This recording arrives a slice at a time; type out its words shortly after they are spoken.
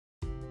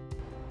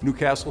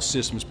Newcastle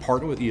Systems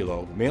partner with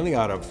ELO mainly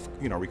out of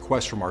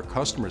requests from our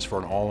customers for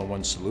an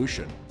all-in-one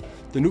solution.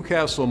 The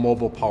Newcastle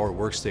mobile powered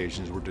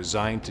workstations were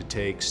designed to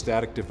take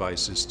static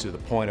devices to the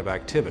point of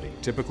activity.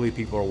 Typically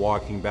people are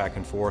walking back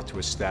and forth to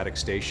a static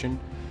station,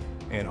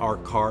 and our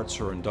carts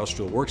or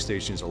industrial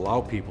workstations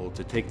allow people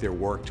to take their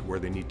work to where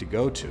they need to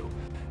go to.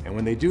 And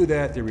when they do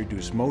that, they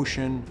reduce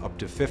motion, up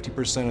to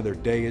 50% of their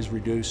day is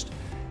reduced,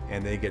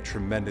 and they get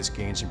tremendous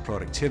gains in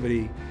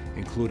productivity,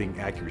 including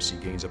accuracy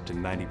gains up to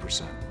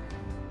 90%.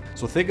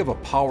 So think of a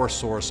power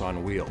source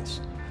on wheels.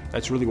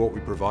 That's really what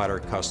we provide our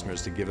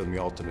customers to give them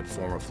the ultimate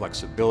form of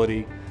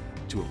flexibility,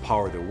 to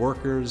empower their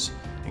workers,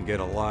 and get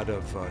a lot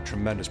of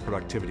tremendous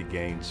productivity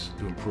gains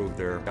to improve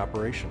their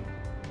operation.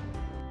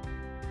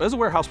 As a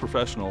warehouse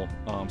professional,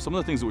 some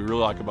of the things that we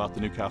really like about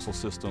the Newcastle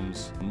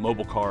Systems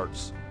mobile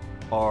carts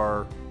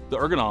are the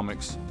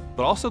ergonomics,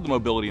 but also the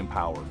mobility and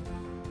power.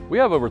 We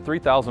have over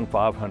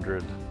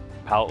 3,500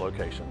 pallet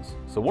locations.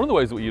 So one of the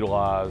ways that we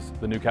utilize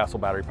the Newcastle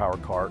battery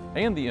powered cart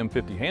and the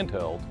M50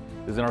 handheld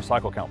is in our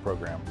cycle count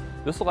program.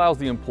 This allows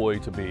the employee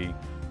to be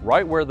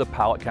right where the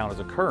pallet count is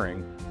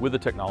occurring with the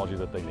technology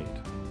that they need.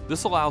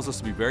 This allows us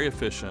to be very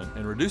efficient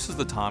and reduces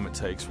the time it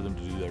takes for them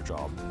to do their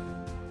job.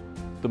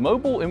 The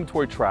mobile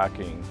inventory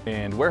tracking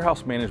and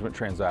warehouse management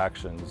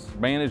transactions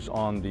managed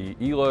on the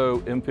ELO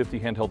M50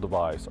 handheld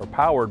device are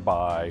powered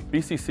by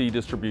BCC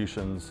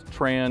Distribution's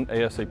TRAN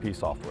ASAP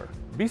software.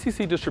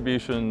 BCC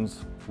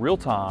Distribution's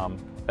real-time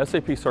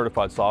SAP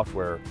certified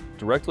software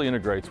directly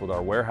integrates with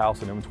our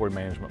warehouse and inventory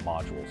management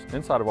modules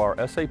inside of our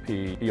SAP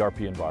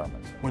ERP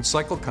environment. When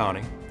cycle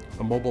counting,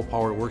 a mobile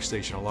powered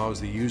workstation allows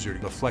the user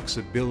the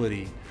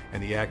flexibility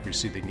and the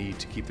accuracy they need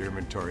to keep their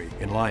inventory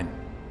in line.